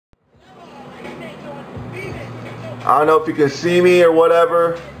I don't know if you can see me or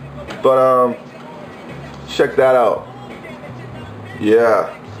whatever, but check that out.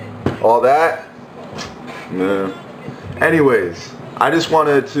 Yeah, all that. Man. Anyways, I just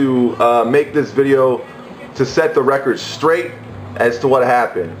wanted to make this video to set the record straight as to what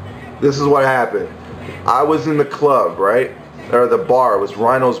happened. This is what happened. I was in the club, right? Or the bar. It was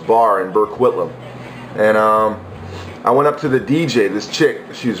Rhino's bar in Burquitlam. And I went up to the DJ, this chick,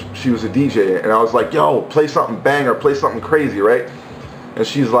 she was a DJ, and I was like, yo, play something banger, play something crazy, right? And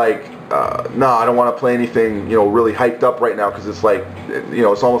she's like, no, I don't want to play anything, you know, really hyped up right now, because it's like, you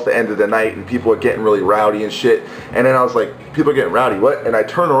know, it's almost the end of the night and people are getting really rowdy and shit. And then I was like, people are getting rowdy, what? And I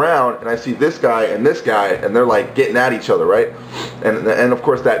turn around and I see this guy, and they're like getting at each other, right? And of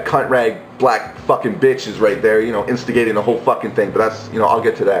course that cunt rag black fucking bitch is right there, you know, instigating the whole fucking thing. But that's, you know, I'll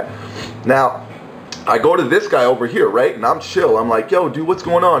get to that. Now, I go to this guy over here, right? And I'm chill. I'm like, yo, dude, what's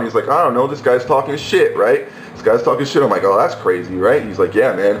going on? He's like, I don't know. This guy's talking shit, right? This guy's talking shit. I'm like, oh, that's crazy, right? He's like,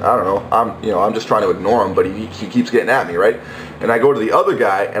 yeah, man, I don't know. I'm just trying to ignore him, but he keeps getting at me, right? And I go to the other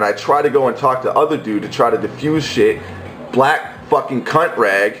guy, and I try to go and talk to other dude to try to diffuse shit. Black fucking cunt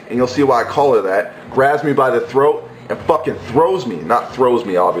rag, and you'll see why I call her that, grabs me by the throat and fucking throws me. Not throws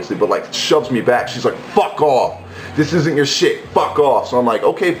me, obviously, but like shoves me back. She's like, fuck off. This isn't your shit, fuck off. So I'm like,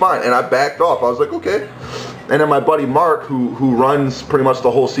 okay, fine. And I backed off. I was like, okay. And then my buddy Mark, who runs pretty much the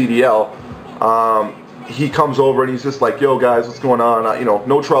whole CDL, he comes over and he's just like, yo guys, what's going on? You know,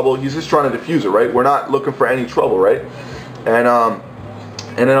 no trouble. He's just trying to diffuse it, right? We're not looking for any trouble, right? And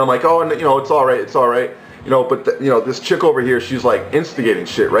then I'm like, oh, and you know, it's all right. You know, but you know, this chick over here, she's like instigating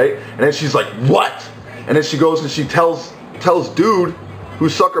shit, right? And then she's like, what? And then she goes and she tells dude who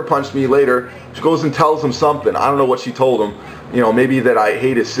sucker punched me later, she goes and tells him something. I don't know what she told him. You know, maybe that I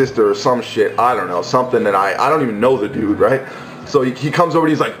hate his sister or some shit. I don't know. Something that I don't even know the dude, right? So he comes over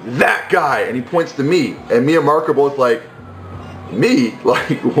and he's like, that guy. And he points to me. And me and Mark are both like, me?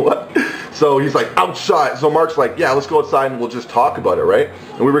 Like, what? So he's like, outside. So Mark's like, yeah, let's go outside and we'll just talk about it, right?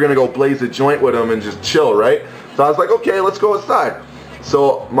 And we were going to go blaze a joint with him and just chill, right? So I was like, okay, let's go outside.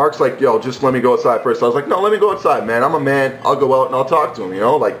 So Mark's like, yo, just let me go outside first. I was like, no, let me go outside, man. I'm a man. I'll go out and I'll talk to him, you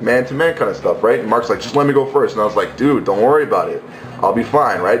know, like man-to-man kind of stuff, right? And Mark's like, just let me go first. And I was like, dude, don't worry about it. I'll be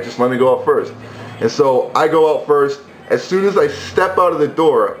fine, right? Just let me go out first. And so I go out first. As soon as I step out of the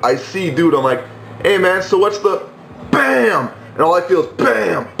door, I see dude. I'm like, hey, man, so what's the bam? And all I feel is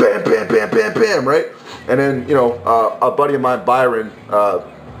bam, bam, bam, bam, bam, bam, right? And then, you know, a buddy of mine, Byron,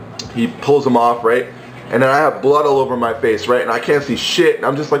 he pulls him off, right? And then I have blood all over my face, right? And I can't see shit. And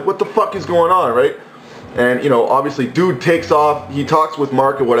I'm just like, what the fuck is going on, right? And, you know, obviously, dude takes off. He talks with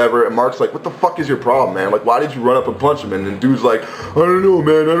Mark or whatever. And Mark's like, what the fuck is your problem, man? Like, why did you run up and punch him? And then dude's like, I don't know,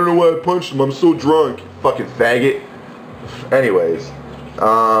 man. I don't know why I punched him. I'm so drunk. Fucking faggot. Anyways.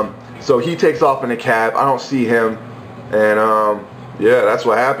 So he takes off in a cab. I don't see him. And, yeah, that's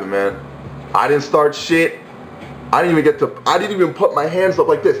what happened, man. I didn't start shit. I didn't even put my hands up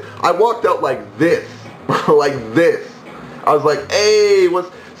like this. I walked out like this. Like this. I was like, hey, what's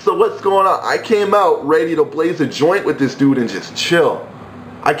going on? I came out ready to blaze a joint with this dude and just chill.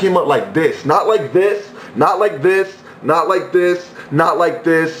 I came out like this. Not like this. Not like this. Not like this. Not like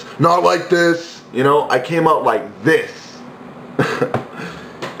this. Not like this. You know, I came out like this.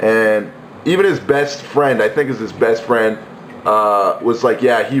 And even his best friend, I think is his best friend, was like,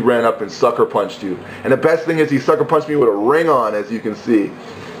 yeah, he ran up and sucker punched you. And the best thing is he sucker punched me with a ring on, as you can see.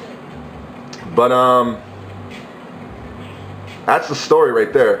 But that's the story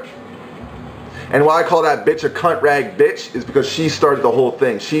right there. And why I call that bitch a cunt rag bitch is because she started the whole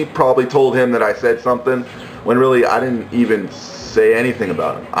thing. She probably told him that I said something when really I didn't even say anything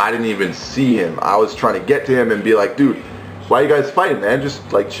about him. I didn't even see him. I was trying to get to him and be like, dude, why are you guys fighting, man?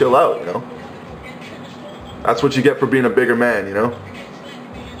 Just like chill out, you know? That's what you get for being a bigger man, you know?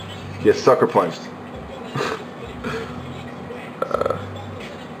 You get sucker punched.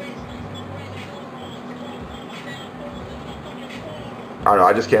 I don't know,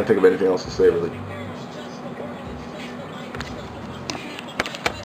 I just can't think of anything else to say, really.